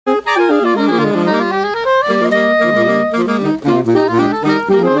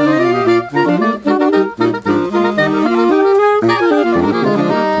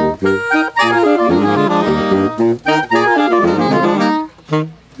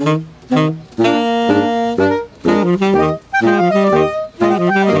How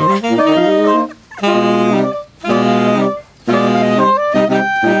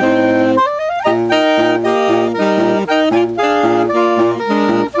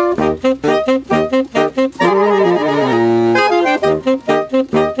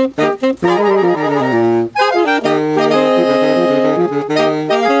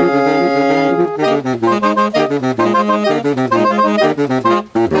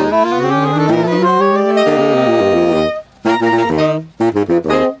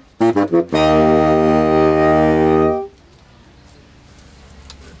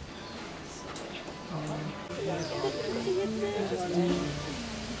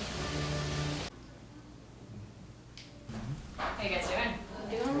you guys doing?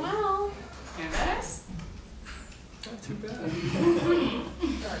 Doing well. Nervous? Not too bad.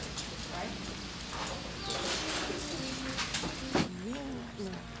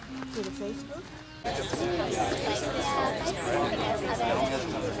 To the Facebook?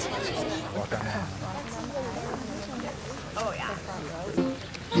 Oh yeah.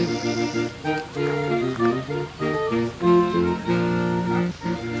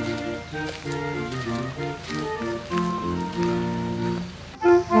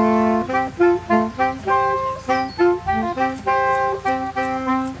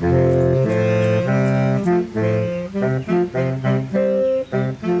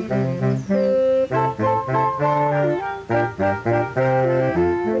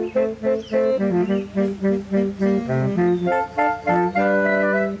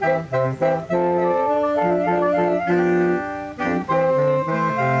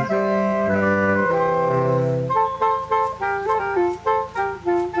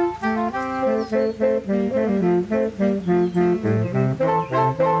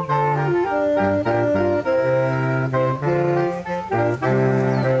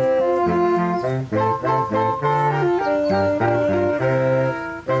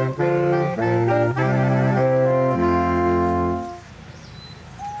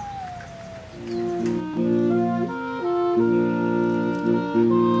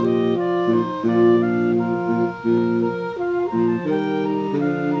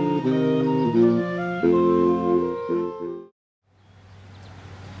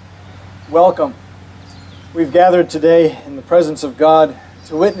 Welcome. We've gathered today in the presence of God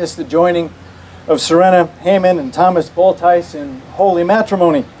to witness the joining of Serena Heyman and Thomas Boltice in holy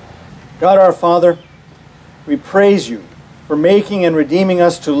matrimony. God our Father, we praise you for making and redeeming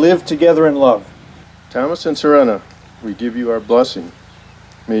us to live together in love. Thomas and Serena, we give you our blessing.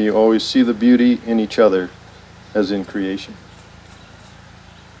 May you always see the beauty in each other as in creation.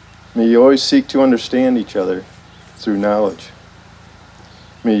 May you always seek to understand each other through knowledge.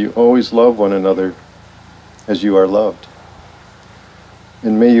 May you always love one another as you are loved.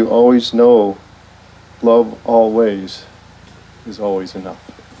 And may you always know love always is always enough.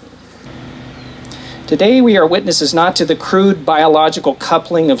 Today we are witnesses not to the crude biological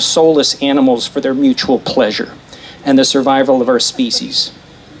coupling of soulless animals for their mutual pleasure and the survival of our species,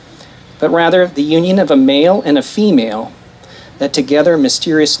 but rather the union of a male and a female that together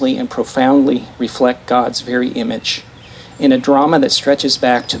mysteriously and profoundly reflect God's very image in a drama that stretches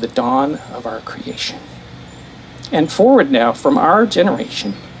back to the dawn of our creation. And forward now from our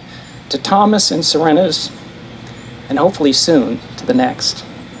generation to Thomas and Serena's, and hopefully soon to the next.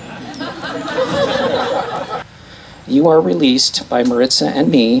 You are released by Maritza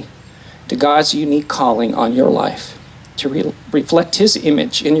and me to God's unique calling on your life, to reflect His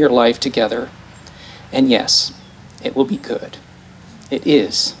image in your life together. And yes, it will be good. It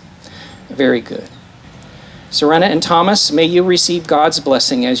is very good. Serena and Thomas, may you receive God's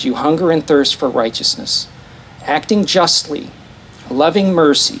blessing as you hunger and thirst for righteousness, acting justly, loving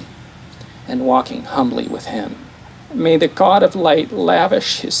mercy, and walking humbly with Him. May the God of light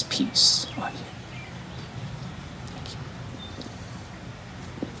lavish His peace on you.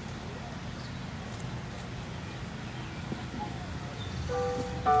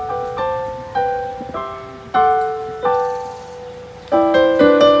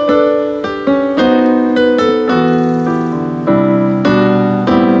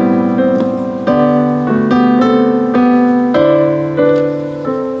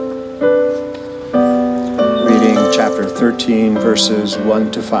 Chapter 13, verses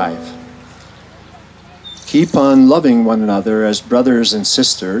 1 to 5. Keep on loving one another as brothers and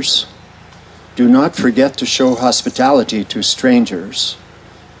sisters. Do not forget to show hospitality to strangers.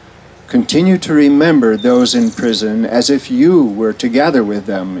 Continue to remember those in prison as if you were together with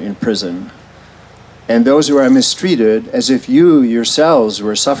them in prison, and those who are mistreated as if you yourselves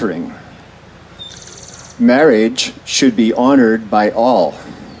were suffering. Marriage should be honored by all,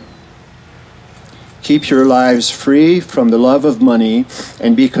 Keep your lives free from the love of money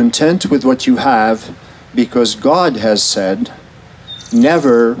and be content with what you have, because God has said,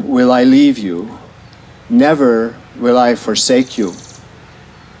 "Never will I leave you. Never will I forsake you."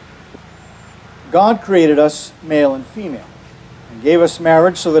 God created us male and female and gave us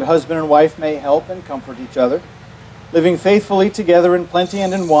marriage so that husband and wife may help and comfort each other, living faithfully together in plenty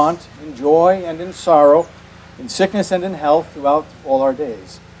and in want, in joy and in sorrow, in sickness and in health throughout all our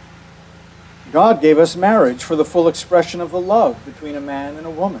days. God gave us marriage for the full expression of the love between a man and a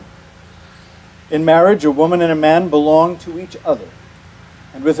woman. In marriage, a woman and a man belong to each other,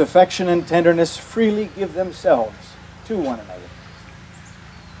 and with affection and tenderness freely give themselves to one another.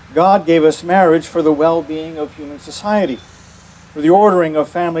 God gave us marriage for the well-being of human society, for the ordering of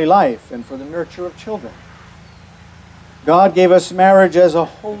family life, and for the nurture of children. God gave us marriage as a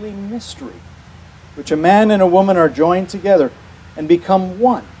holy mystery, which a man and a woman are joined together and become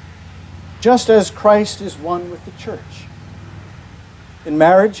one, just as Christ is one with the church. In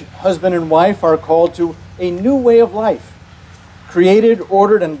marriage, husband and wife are called to a new way of life, created,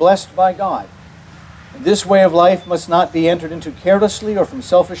 ordered, and blessed by God. And this way of life must not be entered into carelessly or from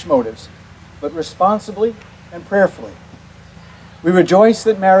selfish motives, but responsibly and prayerfully. We rejoice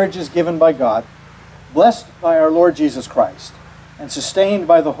that marriage is given by God, blessed by our Lord Jesus Christ, and sustained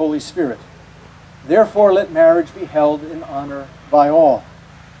by the Holy Spirit. Therefore, let marriage be held in honor by all.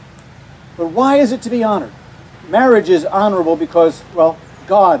 But why is it to be honored? Marriage is honorable because, well,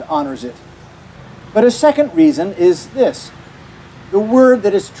 God honors it. But a second reason is this. The word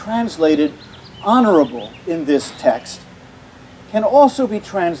that is translated honorable in this text can also be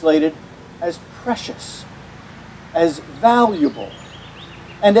translated as precious, as valuable.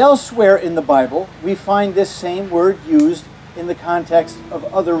 And elsewhere in the Bible, we find this same word used in the context of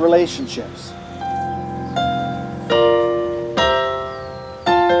other relationships.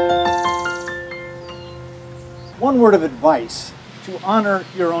 One word of advice to honor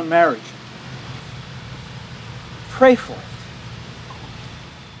your own marriage. Pray for it.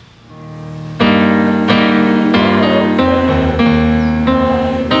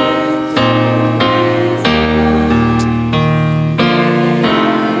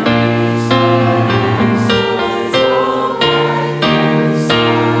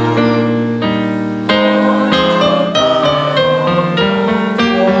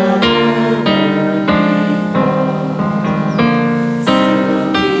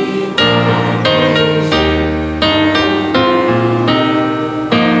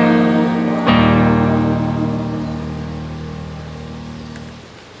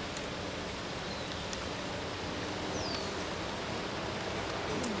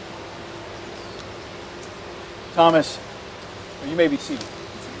 Thomas, you may be seated.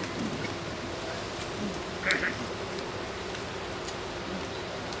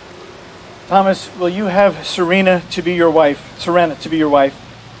 Thomas, will you have Serena to be your wife,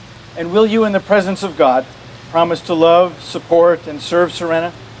 and will you, in the presence of God, promise to love, support, and serve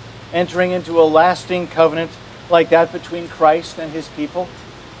Serena, entering into a lasting covenant like that between Christ and his people?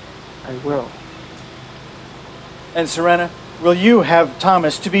 I will. And Serena, will you have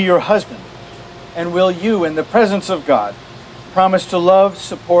Thomas to be your husband? And will you, in the presence of God, promise to love,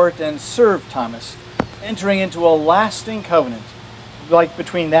 support, and serve Thomas, entering into a lasting covenant like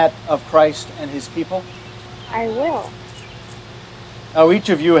between that of Christ and his people? I will. Now, each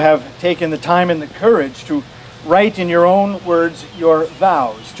of you have taken the time and the courage to write in your own words your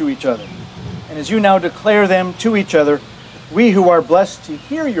vows to each other. And as you now declare them to each other, we who are blessed to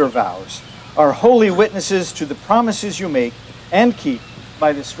hear your vows are holy witnesses to the promises you make and keep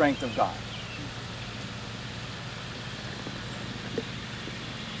by the strength of God.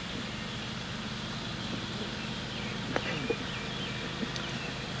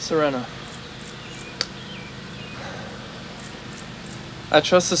 Serena, I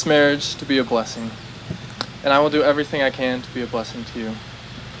trust this marriage to be a blessing, and I will do everything I can to be a blessing to you.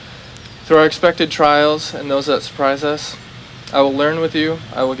 Through our expected trials and those that surprise us, I will learn with you,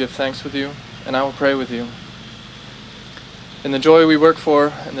 I will give thanks with you, and I will pray with you. In the joy we work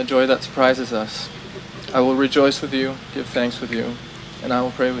for and the joy that surprises us, I will rejoice with you, give thanks with you, and I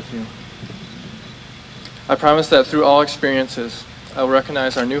will pray with you. I promise that through all experiences, I will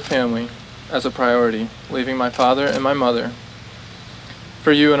recognize our new family as a priority, leaving my father and my mother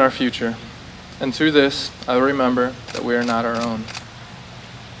for you and our future. And through this, I will remember that we are not our own.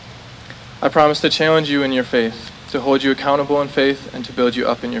 I promise to challenge you in your faith, to hold you accountable in faith, and to build you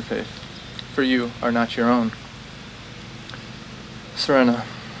up in your faith, for you are not your own. Serena,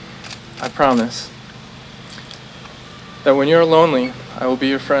 I promise that when you are lonely, I will be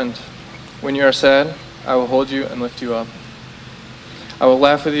your friend. When you are sad, I will hold you and lift you up. I will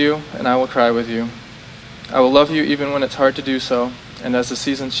laugh with you, and I will cry with you. I will love you even when it's hard to do so, and as the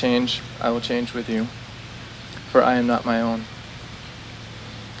seasons change, I will change with you, for I am not my own.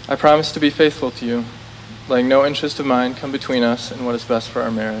 I promise to be faithful to you, letting no interest of mine come between us and what is best for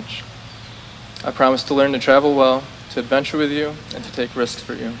our marriage. I promise to learn to travel well, to adventure with you, and to take risks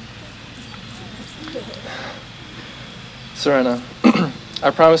for you. Serena, I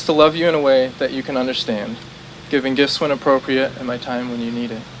promise to love you in a way that you can understand, giving gifts when appropriate and my time when you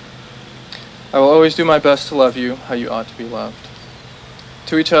need it. I will always do my best to love you how you ought to be loved.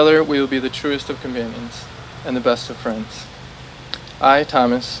 To each other, we will be the truest of companions and the best of friends. I,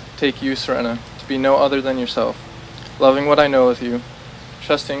 Thomas, take you, Serena, to be no other than yourself, loving what I know of you,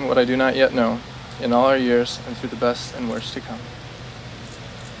 trusting what I do not yet know, in all our years and through the best and worst to come.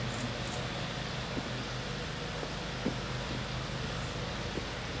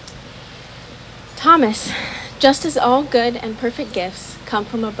 Thomas, just as all good and perfect gifts come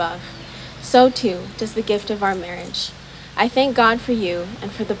from above, so too does the gift of our marriage. I thank God for you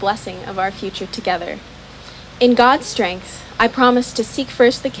and for the blessing of our future together. In God's strength, I promise to seek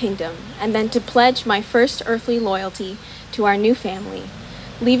first the kingdom and then to pledge my first earthly loyalty to our new family,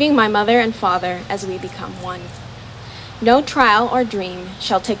 leaving my mother and father as we become one. No trial or dream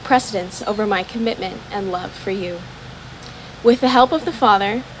shall take precedence over my commitment and love for you. With the help of the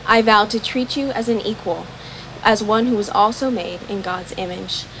Father, I vow to treat you as an equal, as one who was also made in God's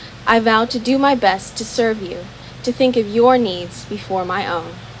image. I vow to do my best to serve you, to think of your needs before my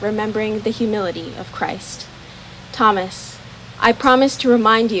own, remembering the humility of Christ. Thomas, I promise to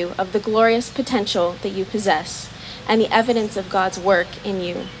remind you of the glorious potential that you possess and the evidence of God's work in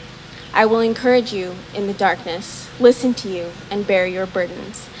you. I will encourage you in the darkness, listen to you, and bear your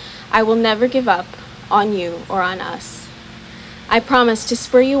burdens. I will never give up on you or on us. I promise to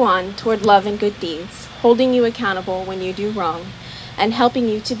spur you on toward love and good deeds, holding you accountable when you do wrong, and helping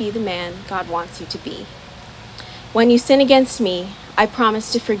you to be the man God wants you to be. When you sin against me, I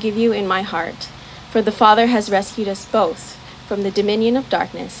promise to forgive you in my heart, for the Father has rescued us both from the dominion of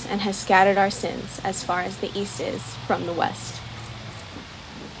darkness and has scattered our sins as far as the east is from the west.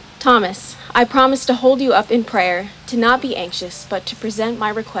 Thomas, I promise to hold you up in prayer, to not be anxious, but to present my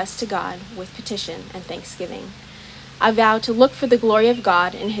request to God with petition and thanksgiving. I vow to look for the glory of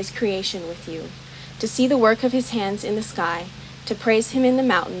God in his creation with you, to see the work of his hands in the sky, to praise him in the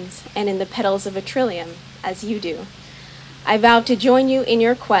mountains and in the petals of a trillium, as you do. I vow to join you in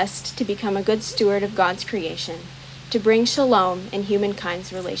your quest to become a good steward of God's creation, to bring shalom in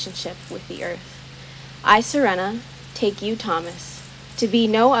humankind's relationship with the earth. I, Serena, take you, Thomas, to be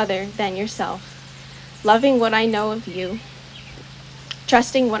no other than yourself, loving what I know of you,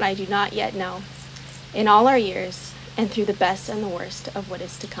 trusting what I do not yet know, in all our years, and through the best and the worst of what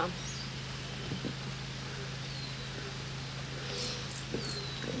is to come.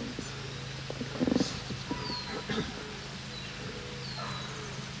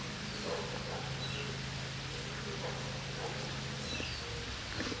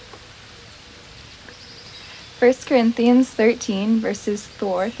 First Corinthians 13, verses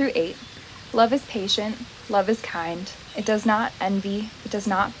 4 through 8. Love is patient, love is kind. It does not envy, it does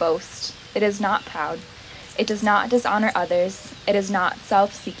not boast, it is not proud. It does not dishonor others. It is not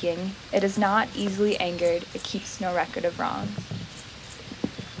self-seeking. It is not easily angered. It keeps no record of wrong.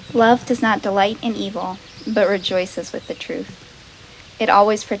 Love does not delight in evil, but rejoices with the truth. It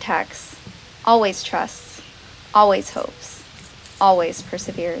always protects, always trusts, always hopes, always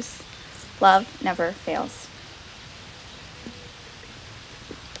perseveres. Love never fails.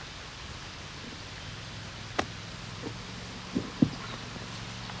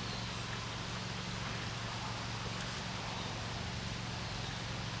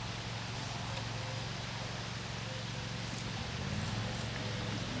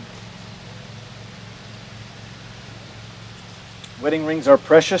 Wedding rings are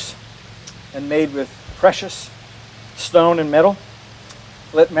precious and made with precious stone and metal.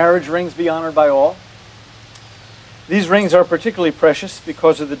 Let marriage rings be honored by all. These rings are particularly precious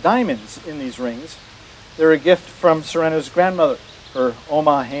because of the diamonds in these rings. They're a gift from Serena's grandmother, her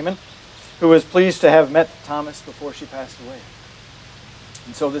Oma Heyman, who was pleased to have met Thomas before she passed away.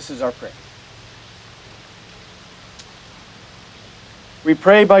 And so this is our prayer. We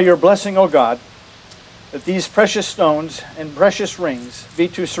pray by your blessing, O God, that these precious stones and precious rings be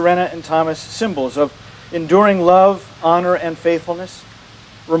to Serena and Thomas symbols of enduring love, honor, and faithfulness,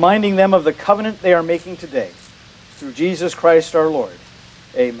 reminding them of the covenant they are making today. Through Jesus Christ our Lord.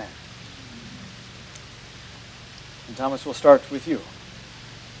 Amen. And Thomas, will start with you.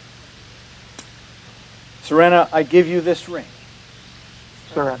 Serena, I give you this ring.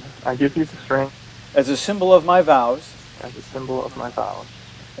 Serena, I give you this ring as a symbol of my vows as a symbol of my vows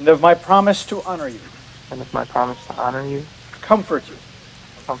and of my promise to honor you. and of my promise to honor you, comfort you,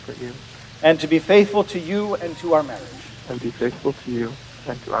 comfort you, and to be faithful to you and to our marriage. and be faithful to you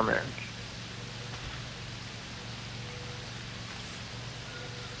and to our marriage.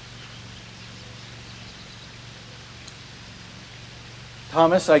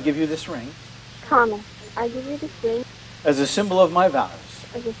 Thomas, I give you this ring Thomas, I give you this ring as a symbol of my vows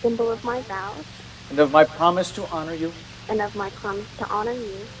as a symbol of my vows and of my promise to honor you, and of my promise to honor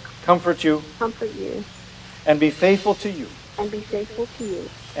you, comfort you, and be faithful to you and be faithful to you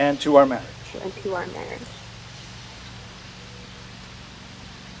and to our marriage. and to our marriage.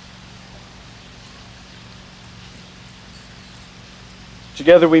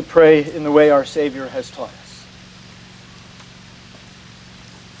 Together we pray in the way our Savior has taught us.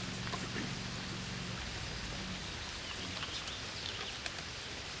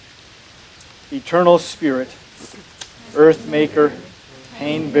 Eternal Spirit, earth maker,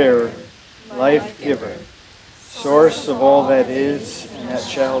 pain bearer, life giver, source of all that is and that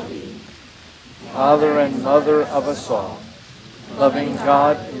shall be, Father and Mother of us all, loving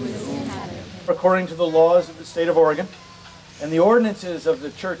God in whom, according to the laws of the state of Oregon and the ordinances of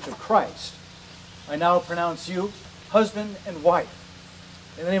the Church of Christ, I now pronounce you husband and wife.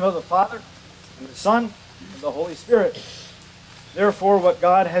 In the name of the Father, and the Son, and the Holy Spirit. Therefore, what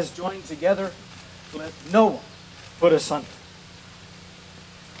God has joined together, let no one put asunder.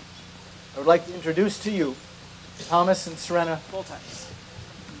 I would like to introduce to you Thomas and Serena Boltice.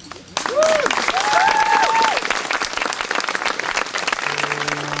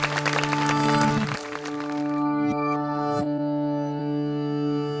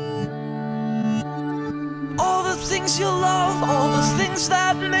 All the things you love, all the things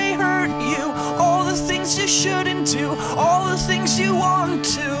that may hurt you, all the things you shouldn't do, all the things you want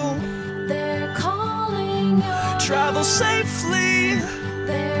to. They're calling your Travel safely.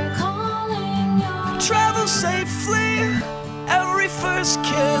 They're calling your Travel safely. Every first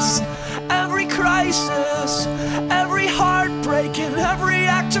kiss, every crisis, every heartbreak, and every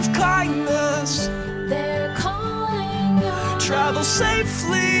act of kindness. They're calling your Travel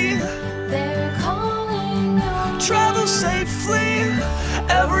safely. They're calling your Travel safely.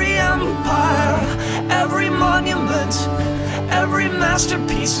 Every empire, every monument, every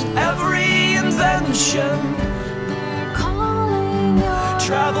masterpiece, every invention. They're calling your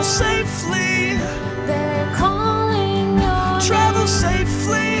Travel safely. They're calling your Travel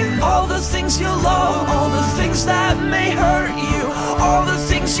safely. All the things you love, all the things that may hurt you, all the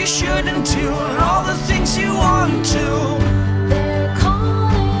things you shouldn't do, and all the things you want to. They're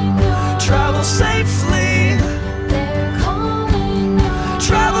calling your Travel safely. They're calling your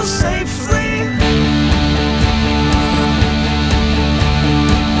Travel safely.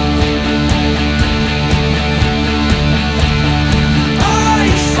 I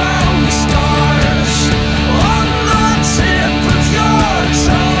found the stars on the tip of your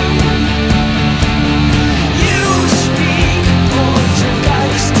tongue. You speak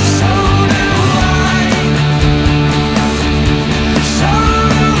poltergeist, so do I.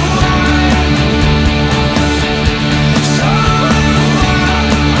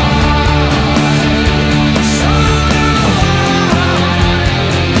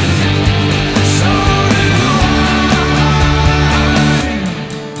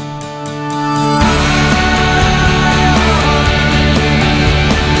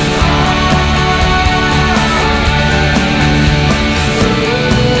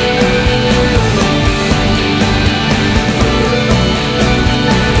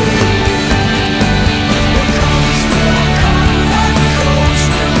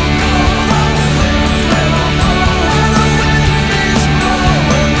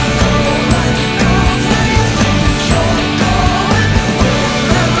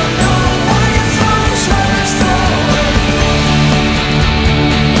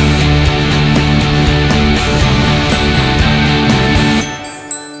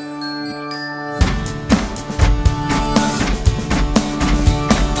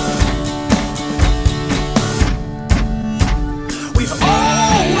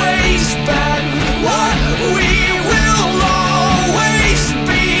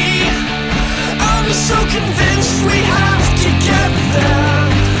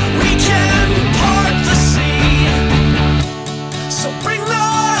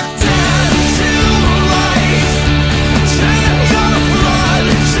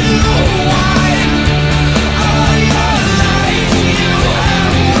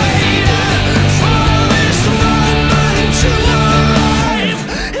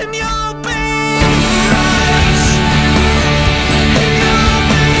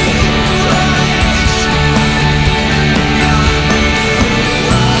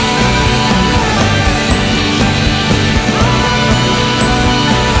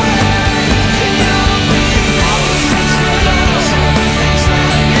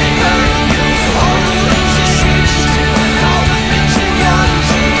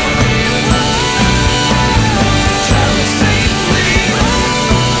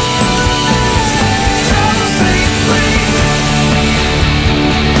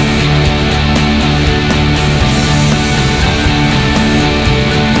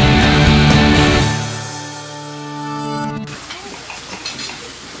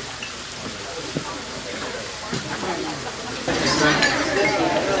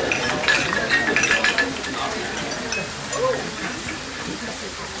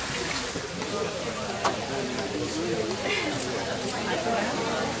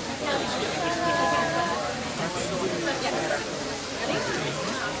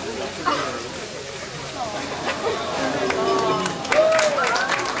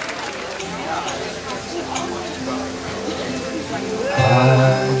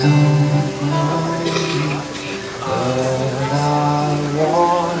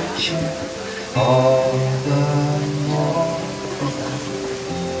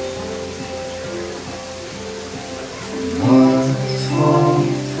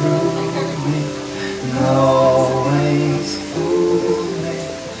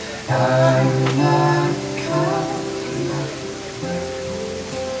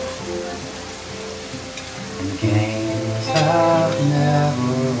 Games have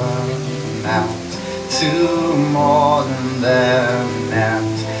never amount to more than their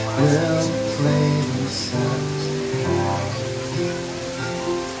meant will play themselves out.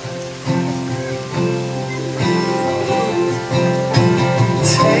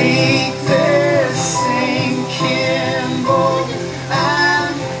 Take this sinking boat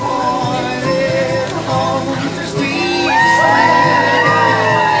and point it home. We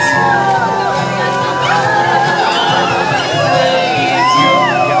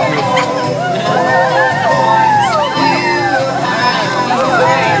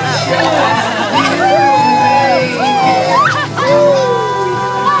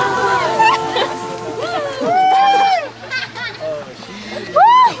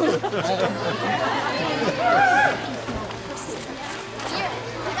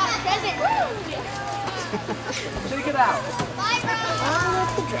Check it out. I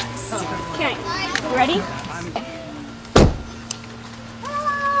love the dress. Okay, ready?